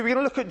We're going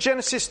to look at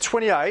Genesis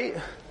 28.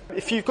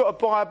 If you've got a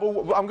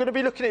Bible, I'm going to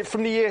be looking at it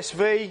from the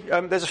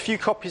ESV. There's a few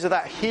copies of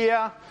that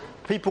here.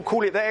 People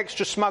call it the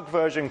extra smug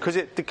version because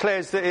it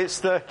declares that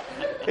it's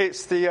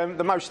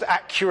the most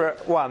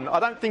accurate one. I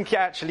don't think it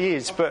actually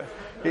is, but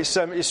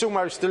it's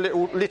almost a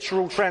little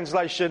literal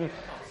translation.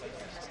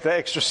 The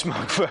extra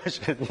smug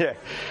version,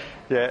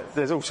 yeah.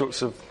 There's all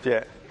sorts of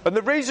And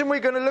the reason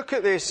we're going to look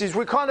at this is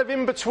we're kind of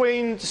in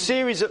between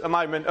series at the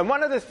moment. And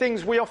one of the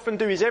things we often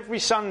do is every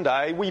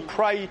Sunday we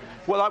pray,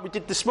 like we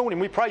did this morning,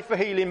 we pray for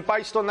healing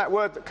based on that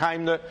word that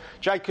came, that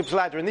Jacob's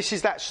ladder. And this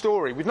is that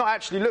story. We've not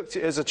actually looked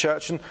at it as a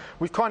church and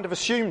we've kind of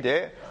assumed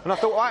it. And I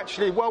thought,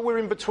 while we're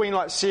in between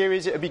like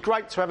series, it'd be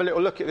great to have a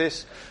little look at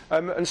this.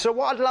 And so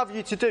what I'd love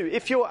you to do,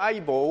 if you're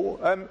able,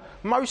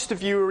 most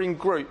of you are in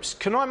groups.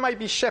 Can I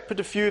maybe shepherd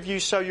a few of you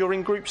so you're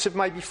in groups of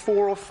maybe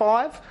 4 or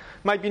 5?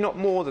 Maybe not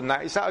more than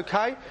that. Is that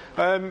okay?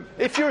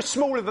 If you're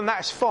smaller than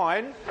that, it's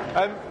fine.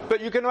 But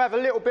you're going to have a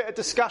little bit of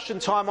discussion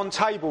time on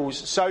tables.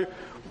 So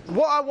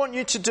what I want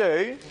you to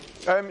do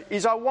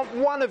is I want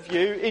one of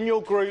you in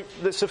your group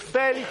that's a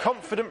fairly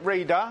confident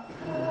reader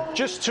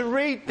just to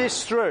read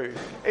this through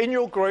in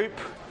your group.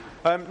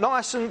 Not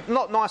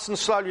nice and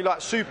slowly,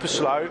 like super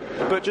slow,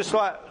 but just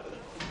like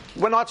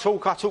when I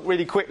talk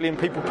really quickly and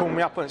people pull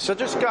me up on it. So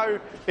just go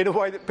in a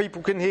way that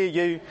people can hear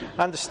you,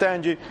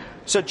 understand you.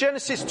 So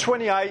Genesis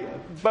 28,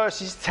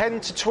 verses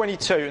 10 to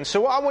 22. And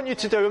so what I want you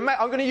to do,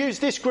 I'm going to use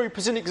this group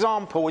as an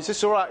example. Is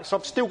this all right? So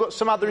I've still got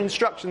some other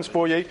instructions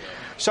for you.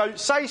 So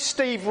say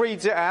Steve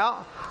reads it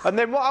out. And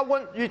then what I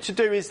want you to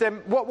do is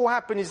then, what will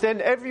happen is then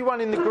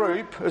everyone in the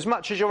group, as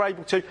much as you're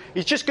able to,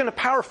 is just going to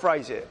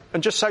paraphrase it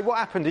and just say what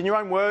happened in your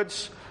own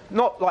words.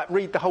 Not like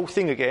read the whole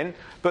thing again,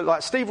 but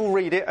like Steve will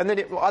read it and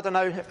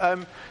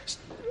then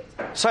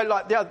so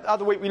like the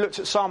other week we looked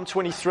at Psalm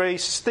 23,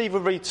 Steve will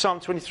read Psalm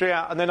 23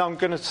 out and then I'm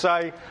going to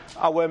say,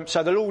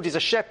 so the Lord is a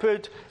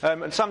shepherd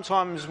and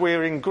sometimes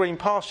we're in green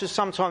pastures,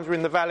 sometimes we're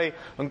in the valley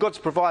and God's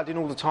providing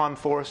all the time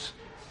for us.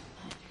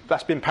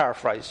 That's been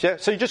paraphrased, yeah?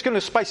 So you're just going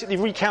to basically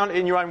recount it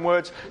in your own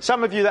words.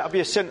 Some of you that'll be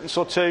a sentence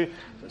or two,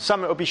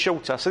 some it'll be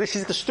shorter. So this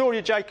is the story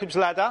of Jacob's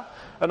ladder,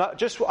 and I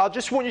just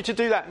want you to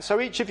do that. And so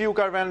each of you will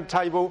go around the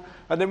table,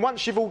 and then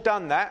once you've all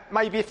done that,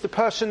 maybe if the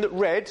person that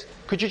read,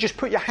 could you just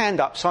put your hand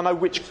up so I know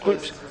which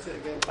groups?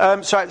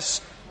 So it's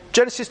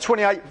Genesis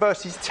 28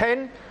 verses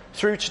 10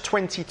 through to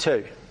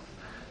 22.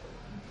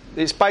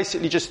 It's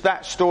basically just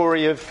that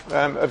story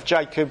of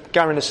Jacob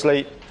going to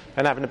sleep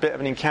and having a bit of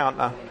an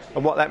encounter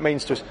and what that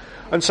means to us.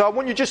 And so I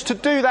want you just to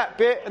do that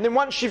bit, and then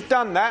once you've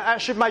done that,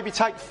 that should maybe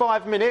take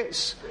 5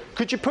 minutes.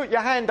 Could you put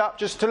your hand up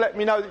just to let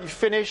me know that you've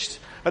finished?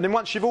 And then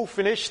once you've all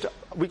finished,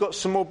 we've got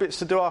some more bits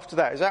to do after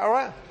that. Is that all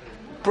right?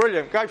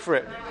 Brilliant. Go for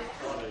it.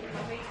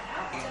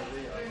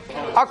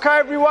 Okay,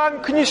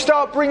 everyone, can you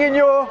start bringing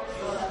your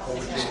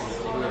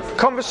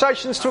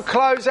conversations to a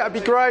close? That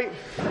would be great.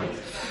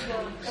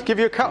 Just give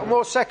you a couple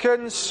more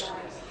seconds.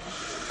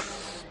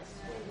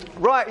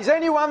 Right, is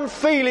anyone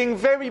feeling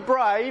very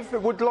brave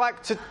that would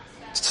like to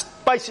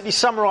basically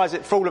summarise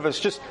it for all of us,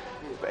 just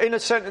in a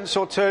sentence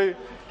or two?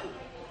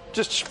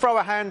 Just throw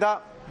a hand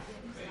up.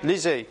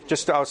 Lizzie,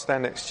 I'll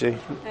stand next to you,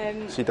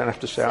 so you don't have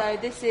to shout. So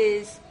this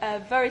is a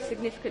very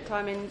significant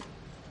time in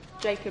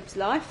Jacob's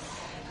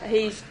life.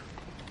 He's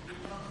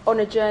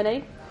on a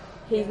journey.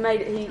 He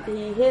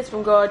hears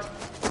from God.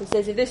 He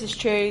says, if this is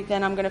true,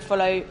 then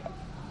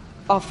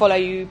I'll follow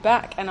you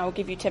back and I'll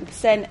give you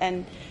 10%.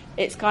 And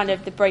it's kind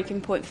of the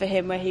breaking point for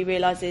him where he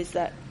realises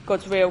that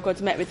God's real,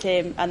 God's met with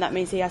him, and that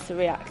means he has to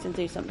react and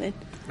do something.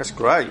 That's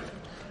great.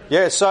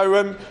 Yeah,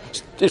 so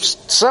if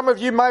some of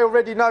you may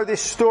already know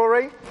this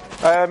story,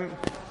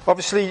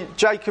 obviously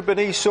Jacob and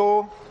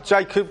Esau.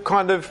 Jacob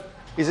kind of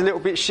is a little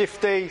bit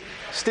shifty,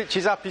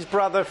 stitches up his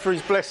brother for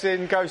his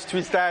blessing, goes to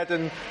his dad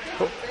and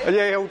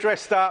all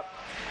dressed up.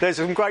 There's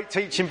some great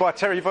teaching by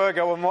Terry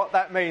Virgo on what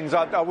that means.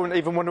 I wouldn't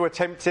even want to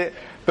attempt it,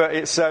 but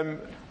it's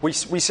we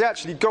see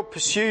actually God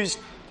pursues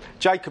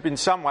Jacob in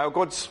some way, or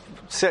God's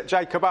set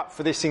Jacob up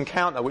for this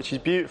encounter, which is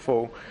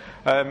beautiful.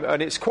 And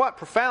it's quite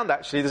profound,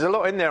 actually. There's a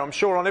lot in there. I'm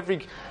sure on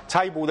every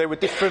table there were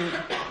different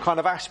kind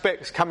of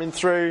aspects coming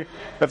through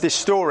of this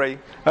story.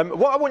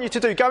 What I want you to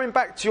do, going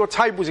back to your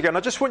tables again, I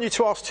just want you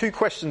to ask 2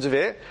 questions of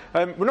it.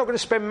 We're not going to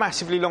spend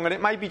massively long on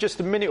it, maybe just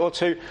a minute or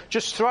two.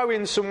 Just throw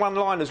in some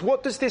one-liners.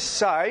 What does this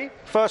say?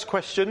 First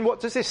question,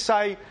 what does this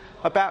say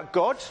about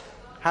God?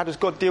 How does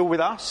God deal with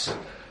us?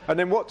 And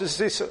then what does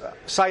this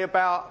say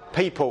about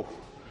people?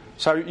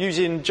 So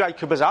using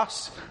Jacob as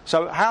us.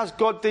 So how's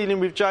God dealing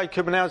with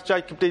Jacob and how's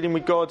Jacob dealing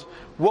with God?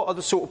 What are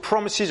the sort of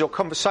promises or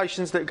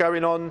conversations that are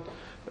going on?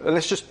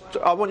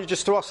 I want you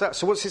just to ask that.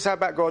 So what's this say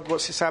about God?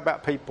 What's this say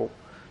about people?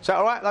 Is that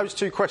all right? Those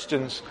 2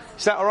 questions.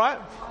 Is that all right?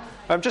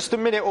 Just a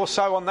minute or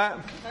so on that.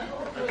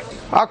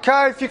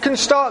 Okay, if you can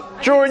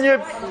start drawing your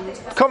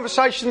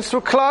conversations to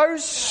a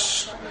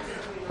close.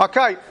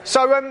 Okay,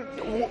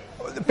 so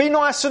be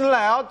nice and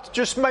loud.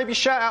 Just maybe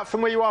shout out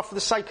from where you are for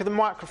the sake of the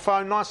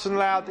microphone, nice and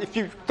loud. If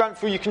you don't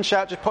feel you can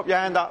shout, just pop your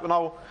hand up and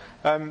I'll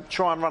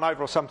try and run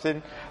over or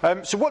something.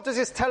 So what does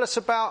this tell us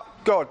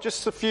about God?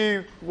 Just a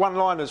few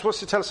one-liners.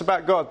 What's it tell us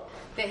about God?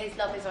 That his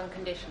love is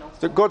unconditional.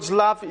 That God's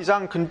love is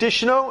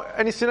unconditional.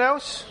 Anything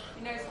else?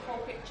 He knows the whole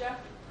picture.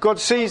 God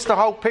sees the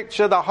whole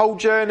picture, the whole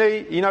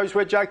journey. He knows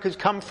where Jacob's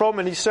come from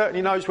and he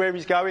certainly knows where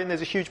he's going.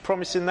 There's a huge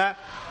promise in that.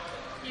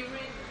 He reveals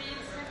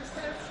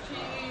himself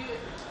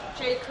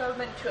to Jacob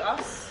and to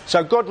us.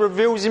 So God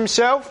reveals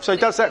himself. So he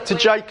does that to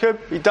Jacob.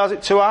 He does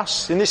it to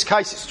us. In this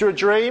case, it's through a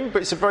dream,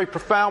 but it's a very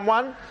profound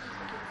one.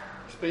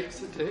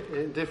 Speaks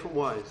in different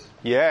ways.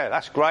 Yeah,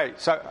 that's great.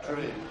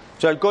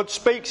 So God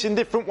speaks in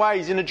different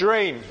ways in a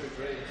dream.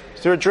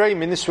 Through a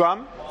dream in this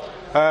one.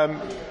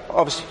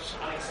 Obviously,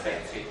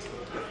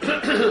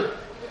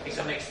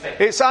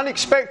 it's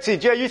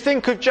unexpected. Yeah, you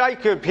think of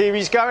Jacob here.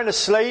 He's going to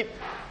sleep.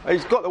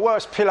 He's got the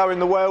worst pillow in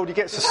the world. He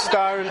gets a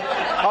stone.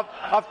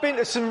 I've been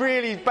to some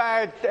really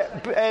bad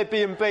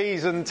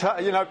Airbnbs and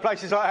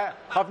places like that.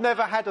 I've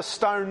never had a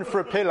stone for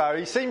a pillow.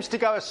 He seems to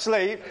go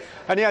asleep,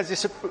 and he has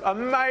this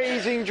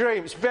amazing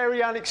dream. It's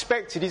very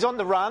unexpected. He's on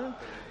the run,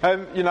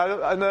 and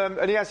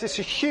he has this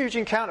huge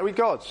encounter with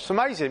God. It's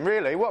amazing,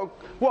 really. What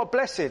a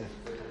blessing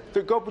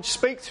that God would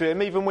speak to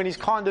him even when he's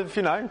kind of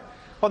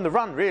on the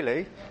run.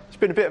 Really, he's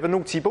been a bit of a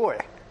naughty boy,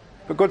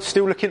 but God's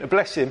still looking to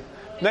bless him.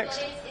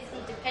 Next.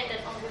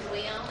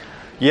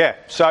 Yeah,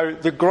 so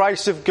the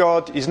grace of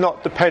God is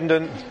not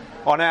dependent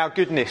on our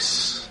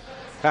goodness.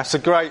 That's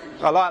I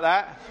like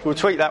that. We'll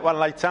tweet that one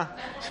later.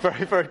 It's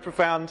very, very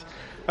profound.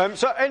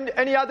 So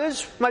any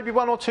others? Maybe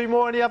one or two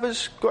more. Any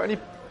others? Got any?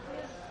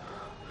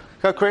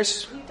 Go,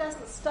 Chris. He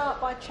doesn't start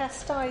by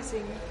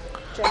chastising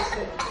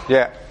Jacob.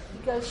 Yeah.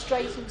 He goes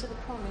straight into the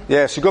promise.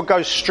 Yeah, so God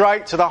goes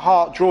straight to the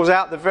heart, draws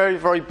out the very,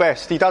 very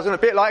best. He doesn't, a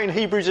bit like in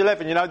Hebrews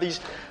 11, these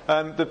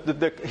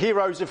the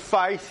heroes of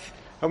faith.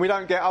 And we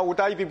don't get,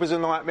 David was a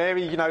nightmare.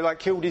 He,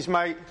 killed his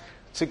mate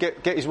to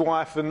get his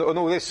wife and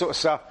all this sort of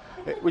stuff.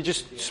 We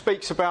just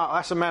speaks about,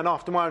 that's a man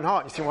after my own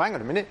heart. You think, well, hang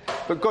on a minute.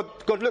 But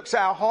God looks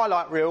at our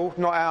highlight reel,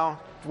 not our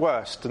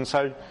worst. And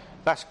so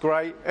that's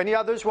great. Any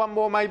others? One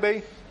more,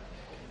 maybe?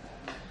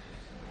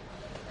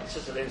 It's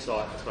just an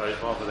insight, I suppose,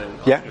 rather than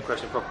asking your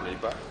question properly.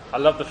 But I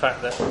love the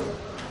fact that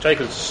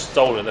Jacob's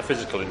stolen a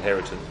physical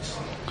inheritance,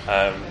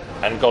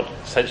 and God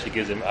essentially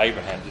gives him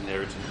Abraham's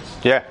inheritance.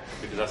 Yeah.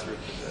 Because that's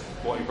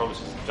what he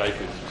promises to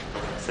Jacob,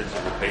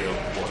 essentially a repeat of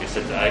what he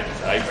said to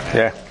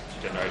Abraham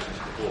generations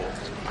before.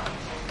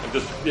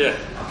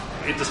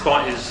 And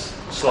despite his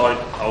sly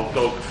old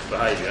dog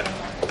behaviour,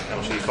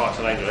 and he fights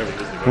an angel and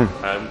everything,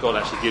 doesn't he? God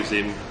actually gives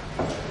him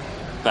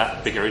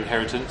that bigger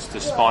inheritance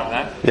despite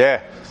that.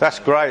 Yeah, that's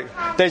great.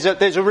 There's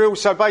a real,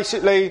 so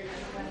basically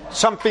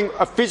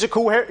a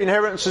physical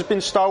inheritance has been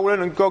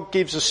stolen and God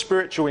gives a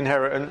spiritual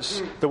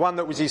inheritance. The one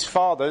that was his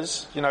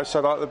father's,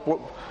 so like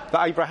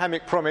the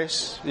Abrahamic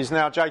promise is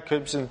now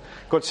Jacob's, and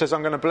God says,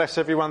 I'm going to bless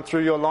everyone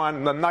through your line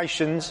and the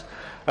nations.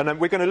 And then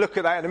we're going to look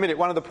at that in a minute.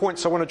 One of the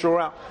points I want to draw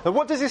out. Now,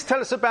 what does this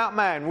tell us about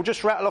man? We'll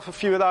just rattle off a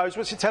few of those.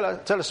 What's it tell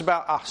us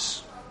about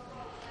us?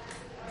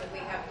 That we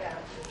have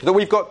doubt. That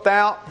we've got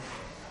doubt.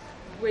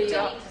 We need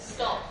to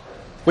stop.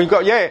 We've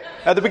got,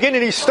 at the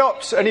beginning he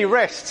stops and he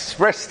rests.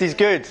 Rest is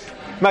good.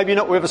 Maybe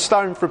not with a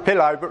stone for a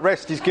pillow, but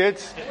rest is good.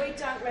 We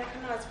don't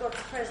recognise God's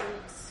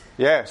presence.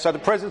 Yeah, so the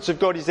presence of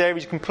God is there.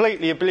 He's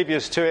completely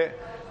oblivious to it.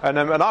 And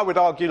I would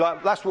argue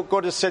that's what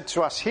God has said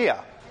to us here.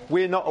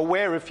 We're not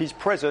aware of his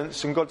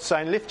presence, and God's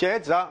saying, lift your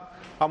heads up.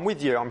 I'm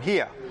with you. I'm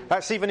here.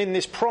 That's even in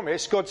this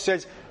promise. God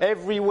says,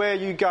 everywhere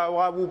you go,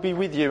 I will be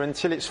with you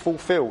until it's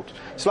fulfilled.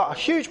 It's like a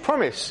huge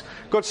promise.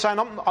 God's saying,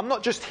 I'm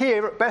not just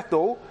here at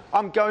Bethel.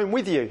 I'm going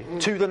with you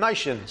to the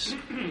nations.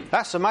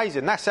 That's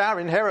amazing. That's our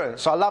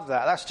inheritance. I love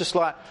that. That's just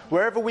like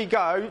wherever we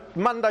go,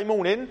 Monday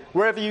morning,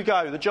 wherever you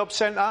go, the job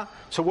centre,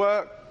 to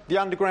work, the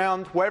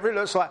underground, wherever it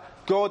looks like,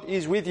 God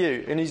is with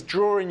you and he's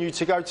drawing you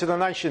to go to the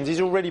nations.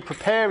 He's already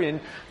preparing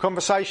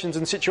conversations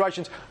and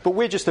situations, but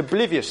we're just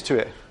oblivious to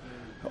it.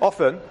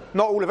 Often,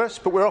 not all of us,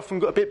 but we're often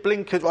got a bit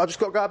blinkered. I've just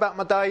got to go about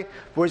my day.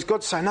 Whereas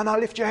God's saying, no,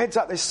 lift your heads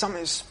up. There's something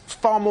that's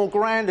far more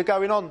grander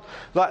going on.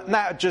 Like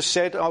Nat just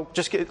said, I'll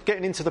just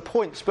getting into the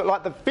points. But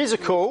like the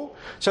physical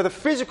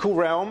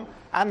realm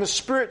and the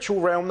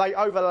spiritual realm, they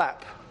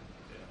overlap.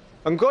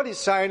 And God is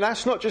saying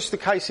that's not just the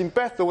case in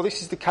Bethel.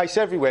 This is the case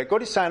everywhere.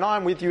 God is saying, I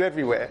am with you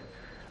everywhere.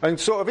 And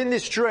sort of in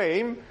this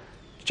dream,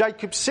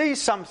 Jacob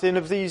sees something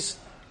of these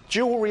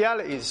dual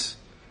realities.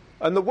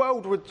 And the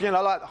world would,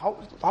 like the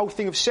whole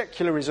thing of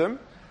secularism,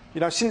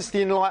 since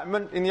the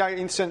Enlightenment in the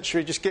 18th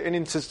century, just getting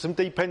into some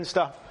deep end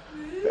stuff.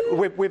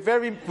 We're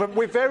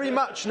very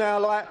much now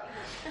like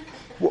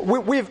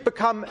we've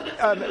become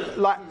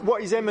like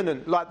what is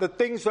eminent, like the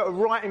things that are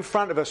right in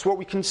front of us, what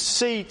we can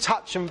see,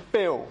 touch, and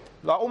feel,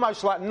 like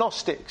almost like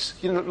Gnostics.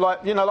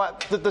 Like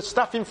the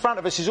stuff in front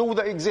of us is all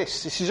that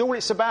exists. This is all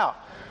it's about.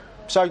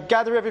 So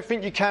gather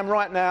everything you can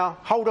right now,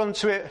 hold on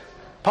to it,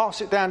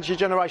 pass it down to your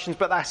generations,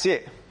 but that's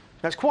it.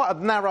 That's quite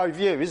a narrow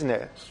view, isn't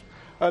it?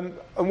 And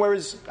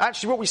whereas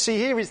actually what we see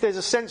here is there's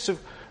a sense of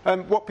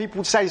what people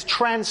would say is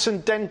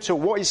transcendental,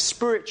 what is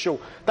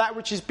spiritual, that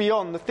which is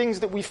beyond, the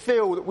things that we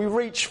feel, that we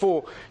reach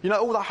for,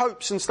 all the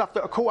hopes and stuff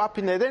that are caught up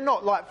in there. They're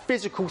not like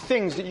physical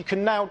things that you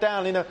can nail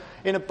down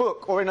in a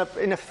book or in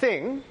a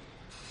thing.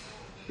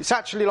 It's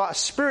actually like a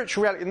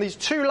spiritual reality, and these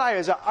two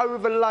layers are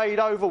overlaid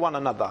over one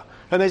another.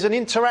 And there's an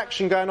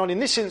interaction going on. In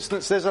this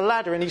instance, there's a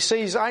ladder, and he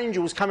sees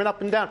angels coming up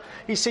and down.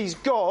 He sees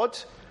God,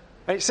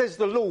 and it says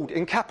the Lord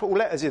in capital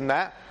letters in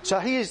that. So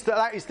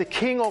that is the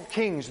King of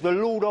Kings, the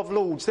Lord of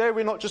Lords. There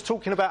we're not just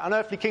talking about an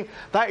earthly king.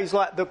 That is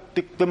like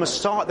the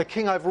Messiah, the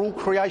King over all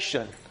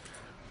creation.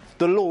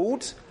 The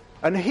Lord.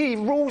 And he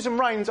rules and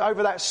reigns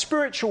over that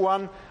spiritual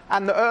one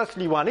and the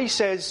earthly one. He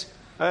says,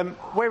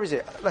 where is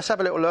it? Let's have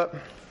a little look.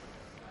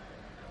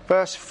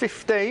 Verse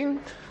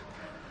 15.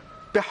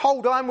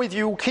 Behold, I am with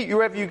you, will keep you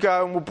wherever you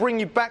go, and will bring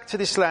you back to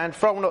this land,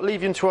 for I will not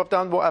leave you until I've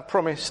done what I've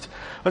promised.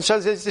 And so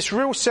there's this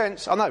real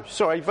sense,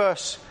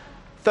 verse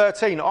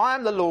 13. I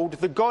am the Lord,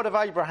 the God of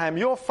Abraham,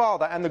 your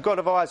father, and the God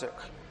of Isaac.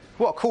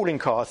 What a calling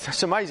card.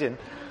 That's amazing.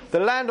 The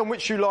land on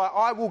which you lie,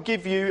 I will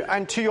give you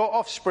and to your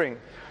offspring.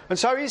 And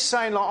so he's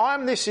saying, I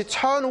am this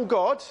eternal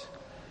God,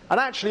 and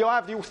actually I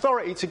have the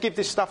authority to give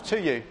this stuff to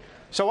you.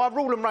 So I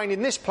rule and reign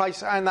in this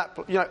place and that,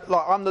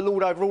 I'm the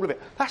Lord over all of it.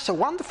 That's a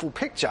wonderful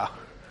picture.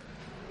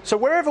 So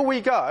wherever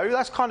we go,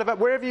 that's kind of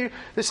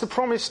it's the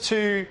promise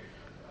to,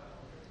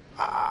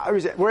 who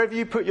is it? Wherever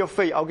you put your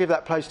feet, I'll give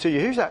that place to you.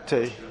 Who's that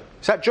to? Is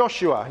that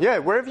Joshua? Yeah,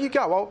 wherever you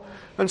go.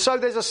 And so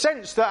there's a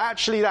sense that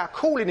actually that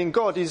calling in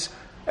God is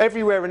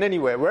everywhere and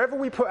anywhere. Wherever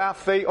we put our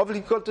feet,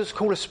 obviously God does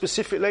call us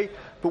specifically,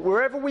 but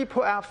wherever we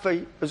put our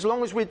feet, as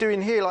long as we're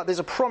doing here, there's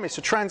a promise,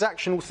 a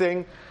transactional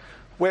thing,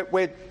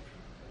 where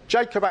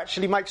Jacob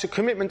actually makes a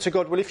commitment to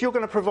God. Well, if you're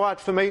going to provide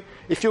for me,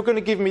 if you're going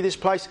to give me this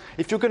place,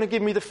 if you're going to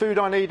give me the food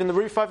I need and the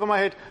roof over my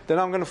head, then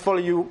I'm going to follow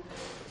you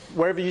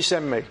wherever you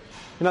send me.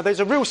 There's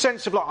a real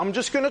sense of I'm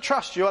just going to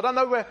trust you. I don't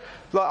know where.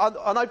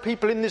 I know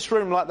people in this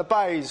room, like the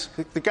Bays,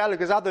 the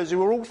Gallaghers, others,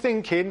 who are all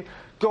thinking,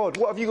 God,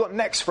 what have you got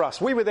next for us?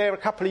 We were there a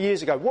couple of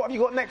years ago. What have you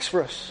got next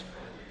for us?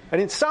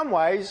 And in some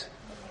ways,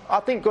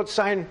 I think God's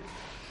saying,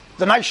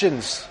 the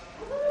nations,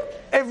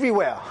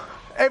 everywhere,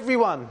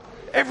 everyone.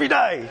 Every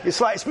day.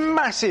 It's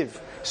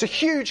massive. It's a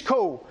huge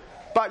call.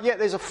 But yet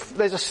there's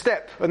a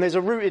step and there's a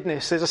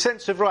rootedness. There's a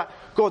sense of, right,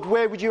 God,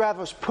 where would you have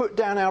us put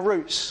down our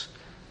roots?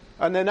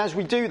 And then as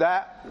we do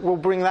that, we'll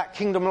bring that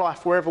kingdom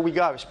life wherever we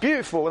go. It's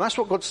beautiful. And that's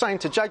what God's saying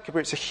to Jacob.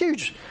 It's a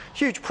huge,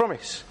 huge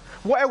promise.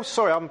 What else?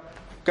 Sorry, I'm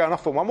going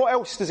off on one. What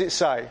else does it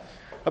say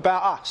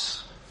about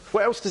us?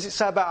 What else does it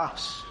say about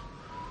us?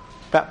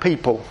 About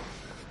people?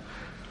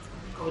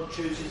 God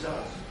chooses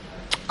us.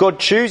 God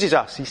chooses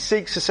us. He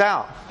seeks us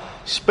out.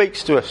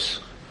 Speaks to us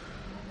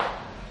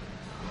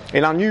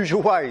in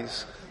unusual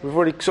ways. We've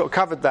already sort of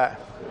covered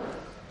that.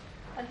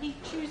 And he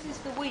chooses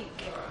the weak.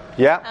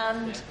 Yeah.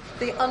 And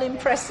the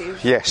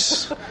unimpressive.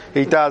 Yes,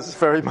 he does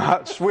very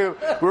much. We're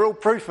all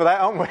proof of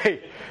that, aren't we?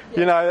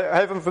 Yeah.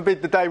 Heaven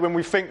forbid the day when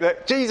we think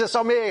that, Jesus,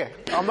 I'm here.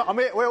 I'm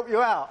here to help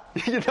you out.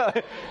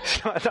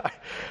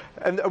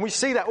 And we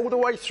see that all the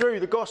way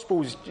through the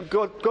Gospels.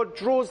 God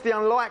draws the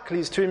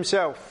unlikelies to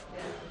himself.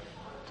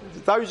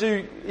 Those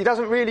who, he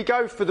doesn't really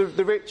go for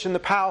the rich and the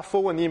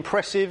powerful and the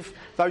impressive,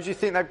 those who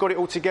think they've got it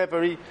all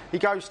together. He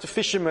goes to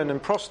fishermen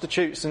and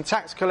prostitutes and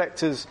tax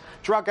collectors,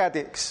 drug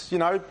addicts,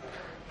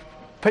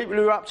 people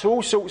who are up to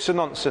all sorts of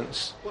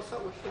nonsense. What's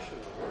up with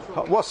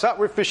fishermen? What's up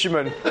with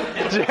fishermen?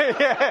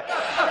 Yeah,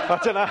 I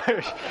don't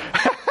know.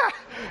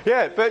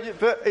 Yeah, but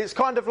it's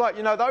kind of like,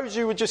 those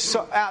who are just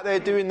out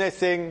there doing their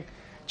thing.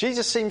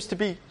 Jesus seems to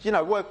be,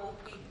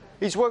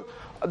 there's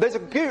a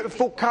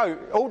beautiful quote,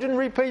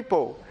 ordinary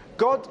people.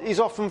 God is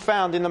often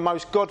found in the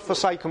most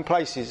God-forsaken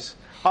places.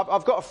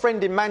 I've got a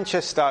friend in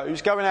Manchester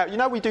who's going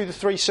out. We do the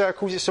 3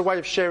 circles. It's a way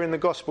of sharing the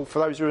gospel for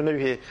those who are new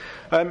here.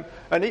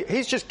 And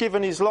he's just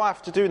given his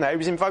life to doing that. He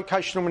was in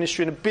vocational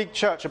ministry in a big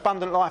church,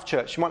 Abundant Life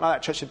Church. You might know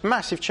that church. It's a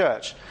massive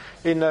church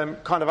in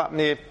kind of up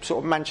near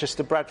sort of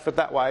Manchester, Bradford,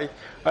 that way.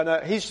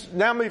 And he's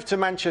now moved to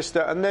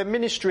Manchester, and they're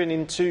ministering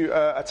into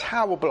a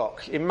tower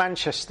block in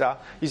Manchester.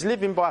 He's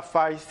living by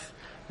faith.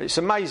 It's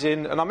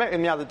amazing, and I met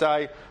him the other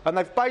day, and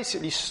they've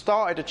basically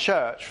started a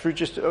church through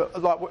just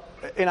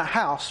in a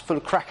house full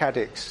of crack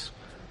addicts,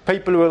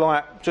 people who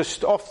are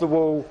just off the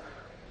wall,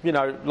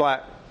 the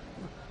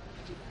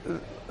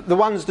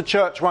ones the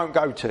church won't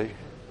go to.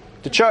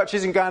 The church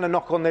isn't going to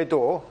knock on their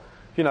door,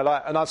 and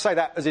I say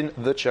that as in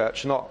the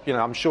church, not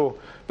I'm sure,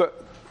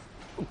 but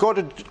God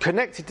had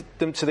connected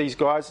them to these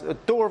guys. A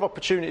door of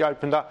opportunity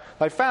opened up.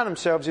 They found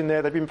themselves in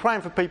there. They've been praying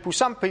for people.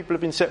 Some people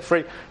have been set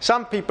free.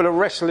 Some people are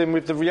wrestling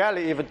with the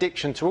reality of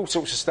addiction to all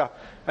sorts of stuff.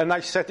 And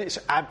they said it's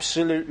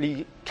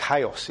absolutely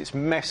chaos. It's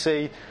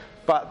messy.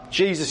 But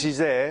Jesus is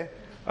there.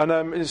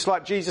 And it's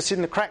like Jesus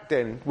in the Crack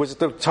Den was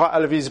the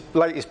title of his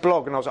latest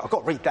blog. And I was like, I've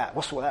got to read that.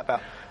 What's all that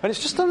about? And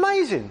it's just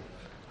amazing.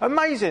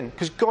 Amazing.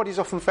 Because God is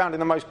often found in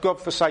the most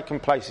God-forsaken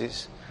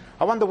places.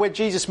 I wonder where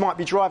Jesus might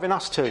be driving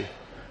us to.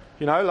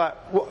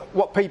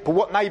 What people,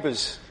 what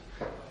neighbours.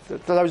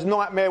 those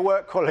nightmare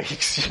work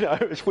colleagues, you know,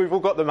 we've all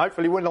got them.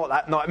 Hopefully we're not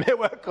that nightmare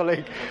work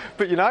colleague.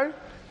 But, you know,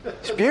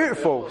 it's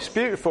beautiful. It's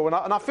beautiful.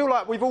 And I feel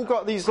like we've all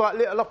got these like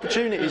little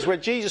opportunities where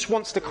Jesus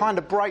wants to kind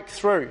of break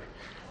through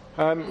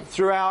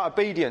our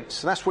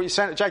obedience. And that's what he's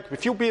saying to Jacob.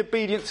 If you'll be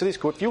obedient to this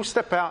call, if you'll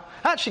step out...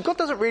 Actually, God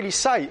doesn't really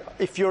say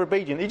if you're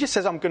obedient. He just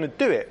says, I'm going to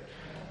do it.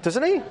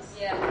 Doesn't he?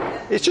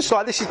 Yeah. It's just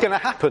like, this is going to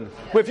happen.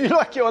 Whether you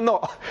like it or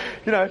not.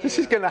 You know, this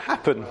is going to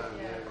happen.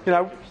 You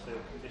know...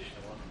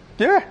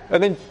 Yeah,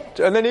 and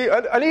then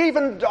he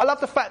even, I love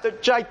the fact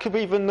that Jacob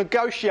even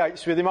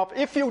negotiates with him up.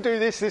 If you'll do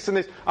this, this and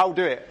this, I'll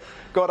do it.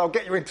 God, I'll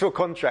get you into a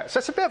contract. So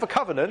it's a bit of a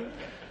covenant.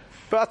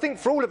 But I think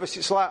for all of us,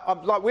 it's like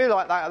we're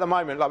like that at the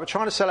moment. Like we're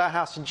trying to sell our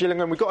house in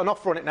Gillingham. We've got an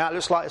offer on it now. It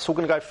looks like it's all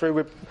going to go through.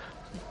 We're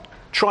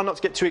trying not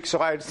to get too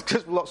excited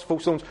because lots of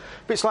false storms.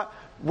 But it's like,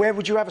 where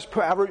would you have us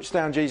put our roots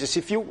down, Jesus?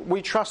 If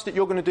we trust that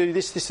you're going to do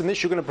this, this and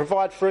this, you're going to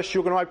provide for us,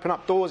 you're going to open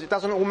up doors. It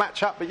doesn't all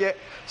match up, but yet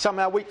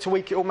somehow week to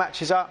week it all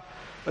matches up.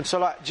 And so,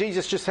 like,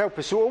 Jesus, just help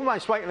us. So we're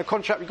almost making a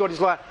contract with God. He's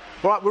like,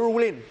 right, we're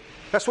all in.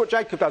 That's what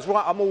Jacob does.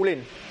 Right, I'm all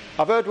in.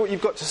 I've heard what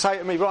you've got to say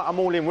to me. Right, I'm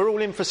all in. We're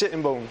all in for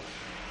Sittingbourne.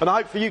 And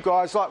I hope for you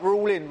guys, like, we're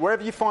all in.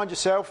 Wherever you find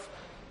yourself,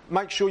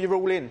 make sure you're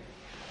all in.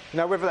 You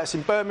know, whether that's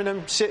in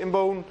Birmingham,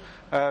 Sittingbourne,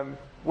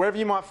 wherever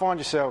you might find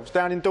yourselves,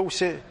 down in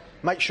Dorset,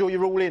 make sure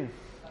you're all in.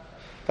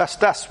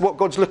 That's what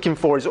God's looking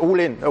for, is all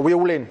in. Are we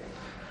all in?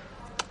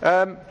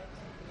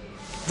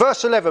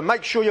 Verse 11,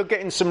 make sure you're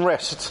getting some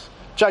rest.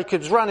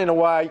 Jacob's running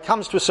away,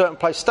 comes to a certain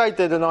place, stayed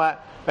there the night,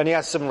 and he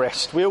has some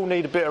rest. We all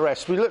need a bit of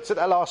rest. We looked at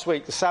that last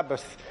week, the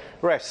Sabbath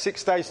rest.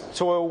 6 days to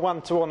toil,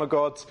 1 to honour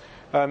God,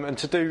 and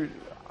to do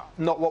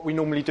not what we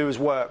normally do as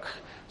work.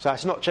 So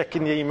it's not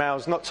checking the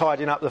emails, not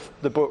tidying up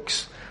the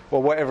books,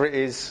 or whatever it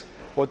is,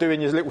 or doing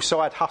your little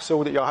side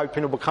hustle that you're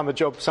hoping will become a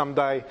job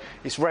someday.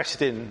 It's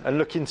resting and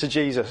looking to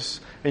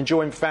Jesus,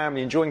 enjoying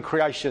family, enjoying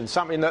creation,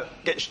 something that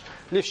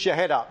lifts your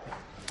head up.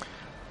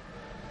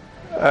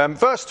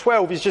 Verse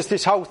 12 is just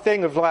this whole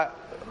thing of like,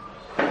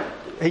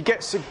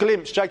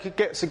 Jacob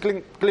gets a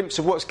glimpse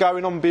of what's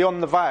going on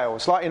beyond the veil.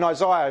 It's like in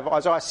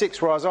Isaiah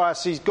 6, where Isaiah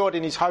sees God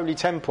in his holy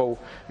temple.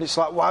 And it's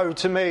like, woe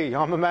to me,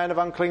 I'm a man of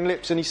unclean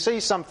lips. And he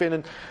sees something,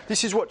 and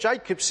this is what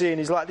Jacob's seeing,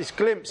 is like this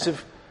glimpse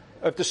of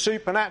the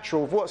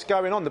supernatural, of what's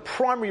going on, the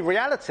primary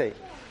reality.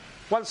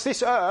 Once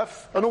this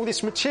earth and all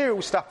this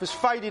material stuff has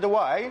faded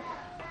away,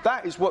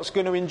 that is what's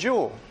going to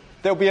endure.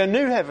 There'll be a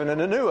new heaven and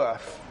a new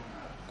earth.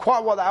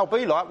 Quite what that'll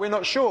be like, we're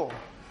not sure.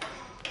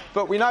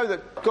 But we know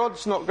that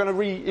God's not going to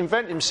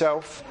reinvent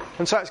himself,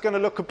 and so it's going to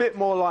look a bit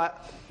more like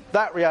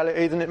that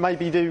reality than it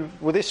maybe do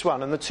with this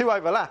one. And the two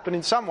overlap, and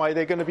in some way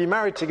they're going to be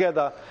married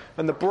together,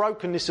 and the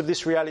brokenness of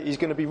this reality is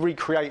going to be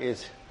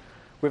recreated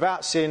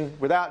without sin,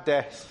 without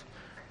death.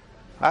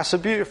 That's a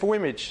beautiful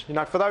image. You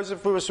know, for those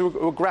of us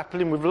who are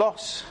grappling with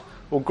loss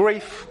or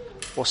grief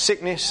or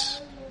sickness,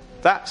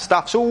 that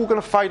stuff's all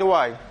going to fade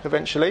away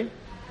eventually.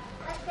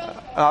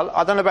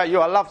 I don't know about you,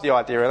 I love the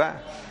idea of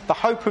that. The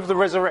hope of the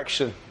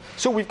resurrection.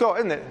 It's all we've got,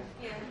 isn't it?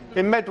 Yeah.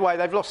 In Medway,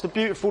 they've lost a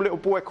beautiful little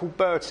boy called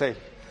Bertie.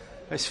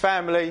 His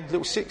family,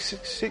 little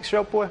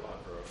six-year-old boy,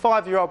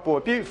 5-year-old boy,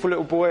 beautiful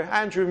little boy.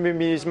 Andrew and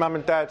Mimi, his mum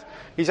and dad.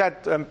 He's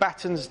had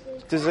Batten's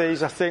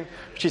disease, I think,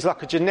 which is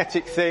like a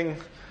genetic thing.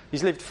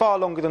 He's lived far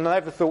longer than I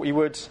ever thought he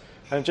would,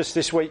 and just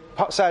this week,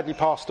 sadly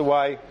passed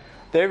away.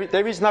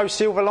 There is no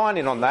silver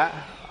lining on that,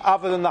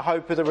 other than the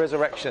hope of the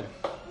resurrection.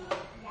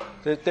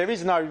 There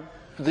is no...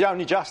 The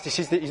only justice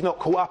is that he's not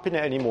caught up in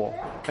it anymore,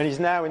 and he's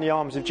now in the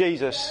arms of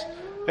Jesus.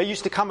 He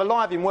used to come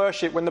alive in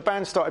worship when the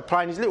band started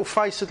playing. His little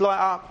face would light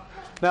up.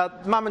 Now,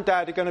 Mum and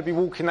Dad are going to be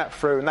walking that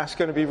through, and that's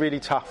going to be really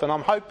tough, and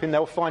I'm hoping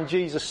they'll find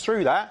Jesus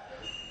through that.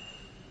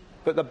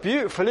 But the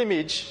beautiful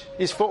image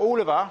is for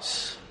all of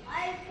us,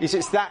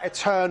 it's that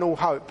eternal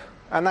hope.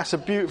 And that's a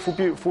beautiful,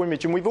 beautiful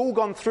image. And we've all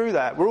gone through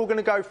that. We're all going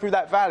to go through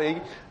that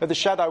valley of the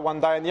shadow one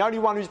day. And the only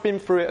one who's been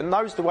through it and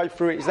knows the way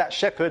through it is that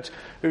shepherd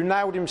who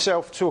nailed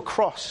himself to a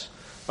cross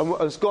and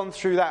has gone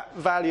through that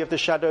valley of the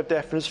shadow of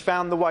death and has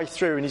found the way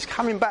through. And he's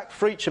coming back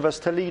for each of us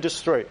to lead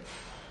us through.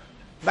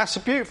 That's a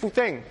beautiful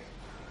thing.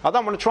 I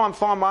don't want to try and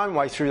find my own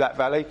way through that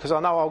valley, because I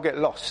know I'll get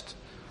lost.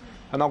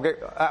 And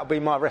that'll be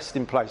my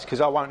resting place, because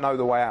I won't know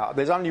the way out.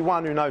 There's only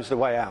one who knows the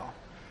way out.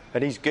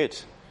 And he's good.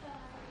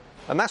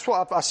 And that's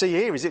what I see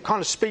here, is it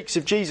kind of speaks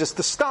of Jesus.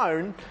 The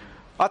stone,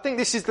 I think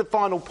this is the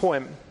final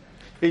point,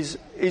 is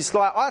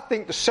like, I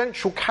think the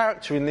central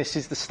character in this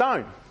is the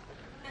stone.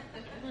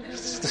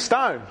 It's the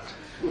stone.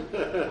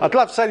 I'd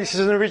love to say this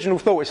is an original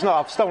thought. It's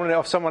not. I've stolen it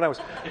off someone else.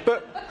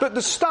 But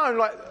the stone,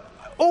 like,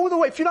 all the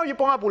way, if you know your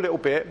Bible a little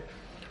bit,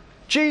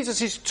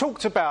 Jesus is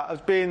talked about as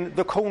being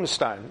the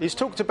cornerstone. He's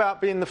talked about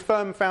being the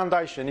firm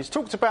foundation. He's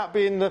talked about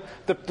being the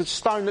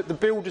stone that the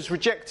builders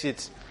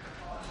rejected.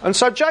 And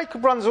so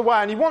Jacob runs away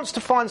and he wants to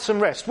find some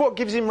rest. What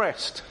gives him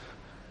rest?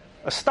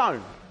 A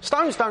stone.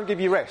 Stones don't give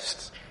you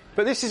rest.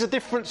 But this is a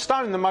different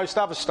stone than most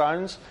other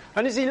stones.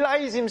 And as he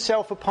lays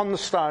himself upon the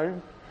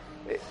stone,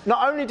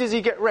 not only does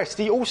he get rest,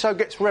 he also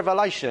gets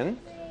revelation.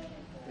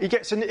 He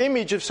gets an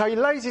image of, so he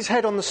lays his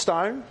head on the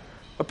stone.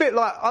 A bit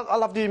like, I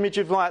love the image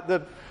of like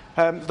the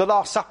the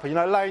Last Supper,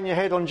 laying your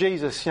head on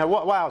Jesus.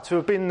 Wow, to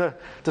have been the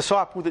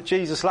disciple that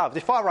Jesus loved.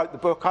 If I wrote the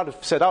book, I'd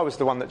have said I was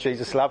the one that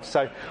Jesus loved.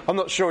 So I'm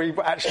not sure he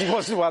actually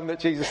was the one that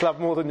Jesus loved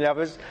more than the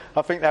others.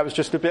 I think that was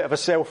just a bit of a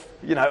self,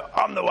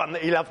 I'm the one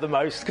that he loved the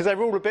most. Because they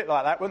were all a bit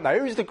like that, weren't they?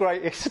 Who's the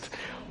greatest?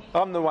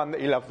 I'm the one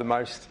that he loved the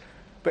most.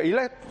 But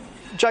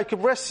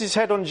Jacob rests his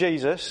head on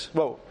Jesus,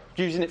 well,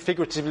 using it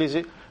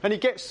figuratively, and he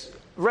gets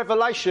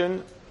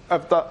revelation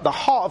of the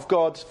heart of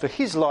God for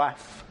his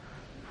life,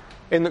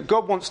 in that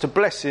God wants to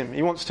bless him.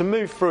 He wants to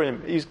move through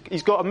him.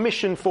 He's got a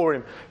mission for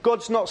him.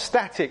 God's not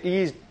static. He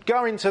is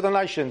going to the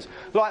nations.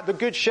 Like the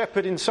Good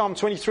Shepherd in Psalm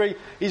 23,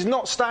 he's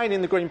not staying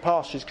in the green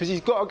pastures because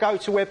he's got to go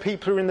to where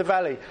people are in the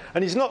valley.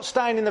 And he's not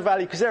staying in the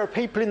valley because there are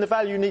people in the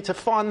valley who need to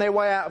find their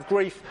way out of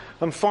grief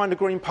and find a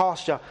green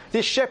pasture.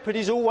 This shepherd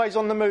is always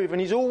on the move and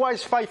he's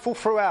always faithful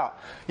throughout.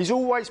 He's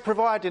always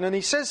providing. And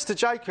he says to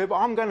Jacob,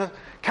 I'm going to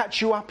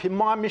catch you up in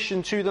my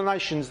mission to the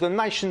nations. The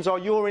nations are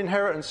your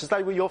inheritance as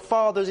they were your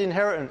father's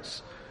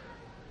inheritance.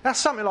 That's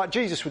something like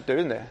Jesus would do,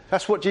 isn't it?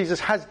 That's what Jesus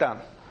has done.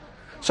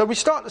 So we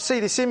start to see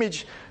this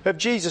image of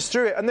Jesus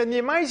through it. And then the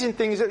amazing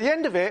thing is at the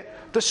end of it,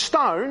 the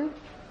stone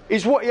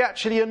is what he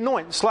actually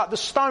anoints. Like the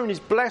stone is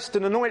blessed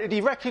and anointed.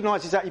 He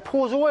recognises that. He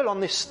pours oil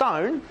on this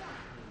stone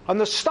and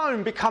the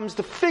stone becomes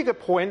the figure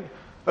point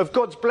of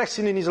God's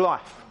blessing in his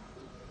life.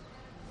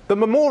 The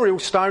memorial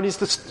stone is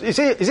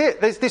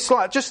it. There's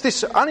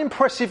this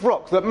unimpressive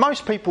rock that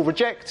most people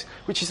reject,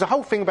 which is the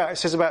whole thing about it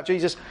says about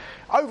Jesus.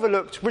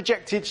 Overlooked,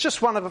 rejected. It's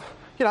just one of,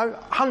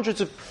 hundreds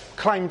of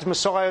claimed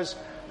messiahs.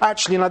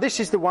 Actually, no,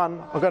 this is the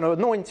one. I'm going to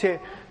anoint it.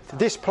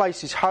 This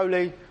place is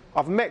holy.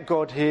 I've met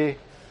God here.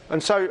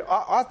 And so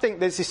I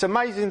think there's this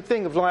amazing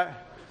thing of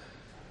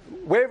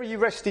where are you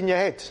resting your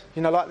head?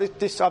 Like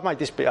this, I've made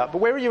this bit up, but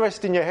where are you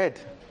resting your head?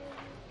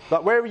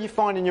 Like, where are you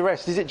finding your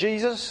rest? Is it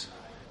Jesus?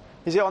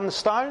 Is it on the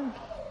stone?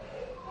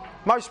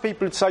 Most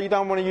people would say you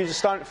don't want to use a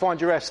stone to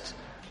find your rest.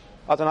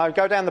 I don't know,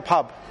 go down the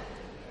pub.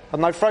 I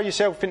don't know, throw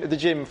yourself into the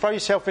gym, throw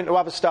yourself into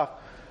other stuff.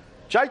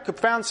 Jacob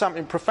found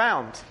something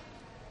profound.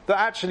 That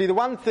actually the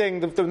one thing,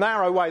 the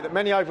narrow way that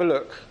many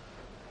overlook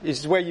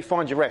is where you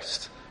find your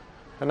rest.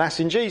 And that's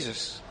in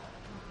Jesus.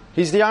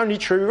 He's the only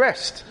true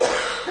rest.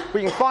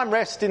 We can find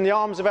rest in the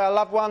arms of our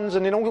loved ones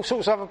and in all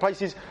sorts of other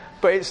places,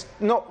 but it's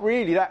not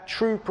really that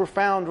true,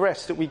 profound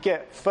rest that we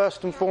get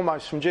first and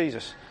foremost from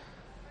Jesus.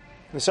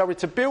 And so we're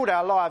to build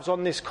our lives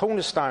on this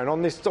cornerstone,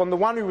 on the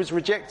one who was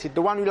rejected,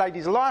 the one who laid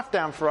his life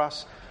down for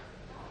us.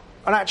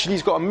 And actually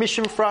he's got a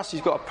mission for us,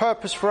 he's got a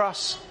purpose for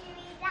us.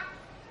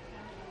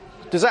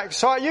 Does that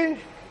excite you?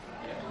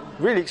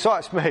 Really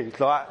excites me.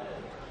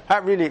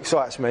 That really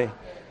excites me.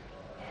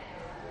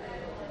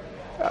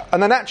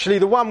 And then actually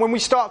the one, when we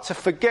start to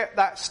forget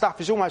that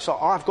stuff, is almost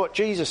like, I've got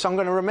Jesus, I'm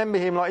going to remember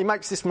him. Like he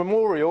makes this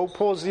memorial,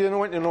 pours the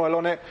anointing oil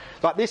on it.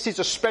 Like this is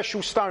a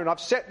special stone. I've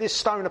set this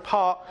stone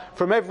apart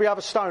from every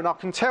other stone. I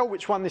can tell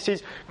which one this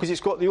is because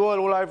it's got the oil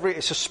all over it.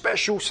 It's a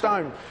special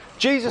stone.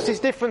 Jesus is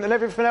different than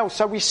everything else,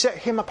 so we set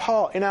him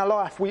apart in our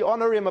life. We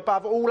honour him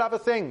above all other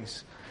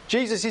things.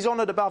 Jesus is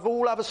honoured above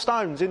all other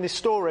stones in this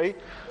story.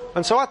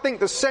 And so I think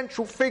the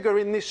central figure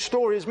in this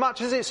story, as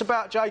much as it's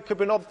about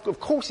Jacob, and of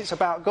course it's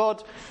about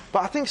God,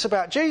 but I think it's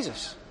about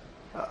Jesus.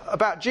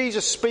 About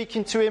Jesus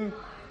speaking to him,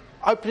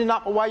 opening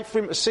up a way for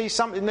him to see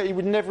something that he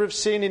would never have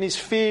seen in his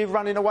fear,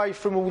 running away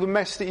from all the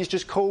mess that he's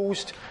just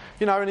caused.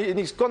 And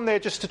he's gone there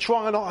just to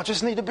try and, I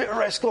just need a bit of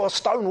rest, a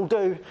stone will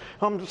do.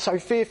 I'm so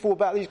fearful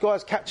about these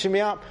guys catching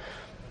me up.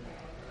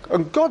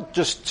 And God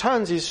just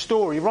turns his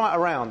story right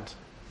around.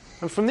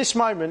 And from this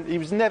moment, he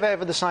was never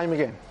ever the same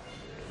again.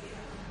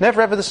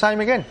 Never ever the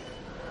same again.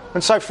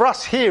 And so for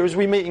us here, as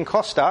we meet in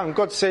Costa, and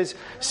God says,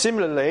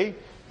 similarly,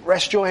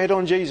 rest your head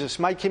on Jesus.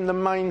 Make him the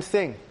main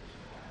thing.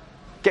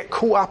 Get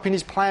caught up in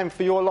his plan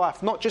for your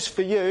life. Not just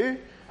for you,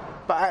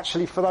 but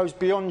actually for those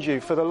beyond you,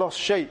 for the lost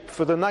sheep,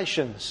 for the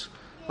nations.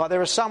 Like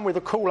there are some with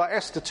a call like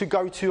Esther to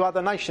go to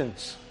other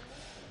nations.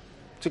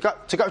 To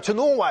go to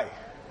Norway.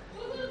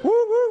 Woo,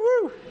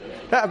 woo, woo.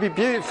 That would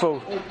be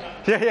beautiful.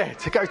 Yeah,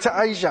 to go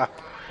to Asia.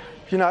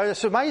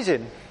 It's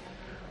amazing.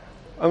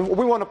 And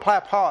we want to play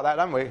a part of that,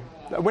 don't we?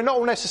 We're not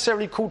all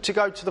necessarily called to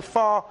go to the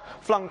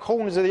far-flung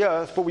corners of the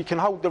earth, but we can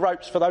hold the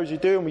ropes for those who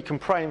do, and we can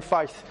pray in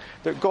faith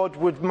that God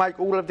would make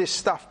all of this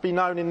stuff be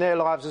known in their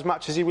lives as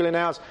much as he will in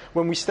ours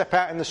when we step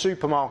out in the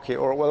supermarket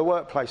or the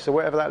workplace or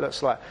whatever that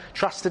looks like.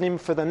 Trusting him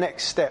for the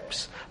next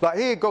steps. Like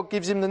here, God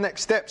gives him the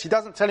next steps. He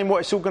doesn't tell him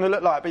what it's all going to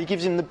look like, but he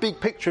gives him the big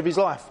picture of his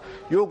life.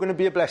 You're going to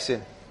be a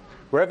blessing.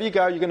 Wherever you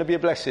go, you're going to be a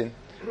blessing.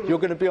 You're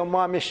going to be on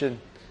my mission.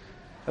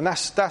 And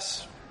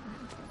that's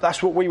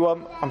what we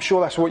want. I'm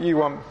sure that's what you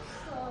want.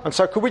 And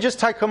so could we just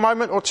take a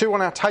moment or two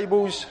on our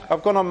tables?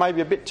 I've gone on maybe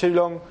a bit too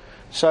long.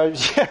 So,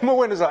 yeah, my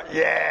winner's like,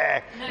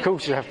 yeah, of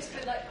course you have.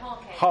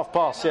 Half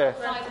past, yeah.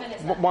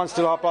 Mine's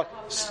still half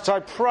past.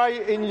 So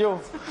pray in your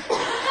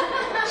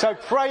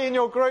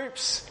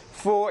groups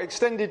for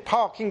extended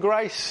parking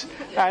grace,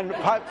 and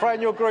pray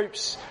in your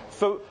groups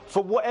for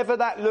whatever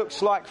that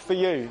looks like for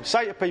you.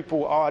 Say to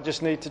people, I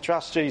just need to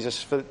trust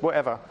Jesus for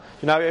whatever.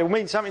 It will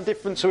mean something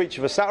different to each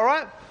of us. Is that all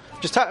right?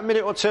 Just take a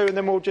minute or two and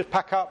then we'll just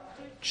pack up,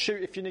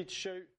 shoot if you need to shoot.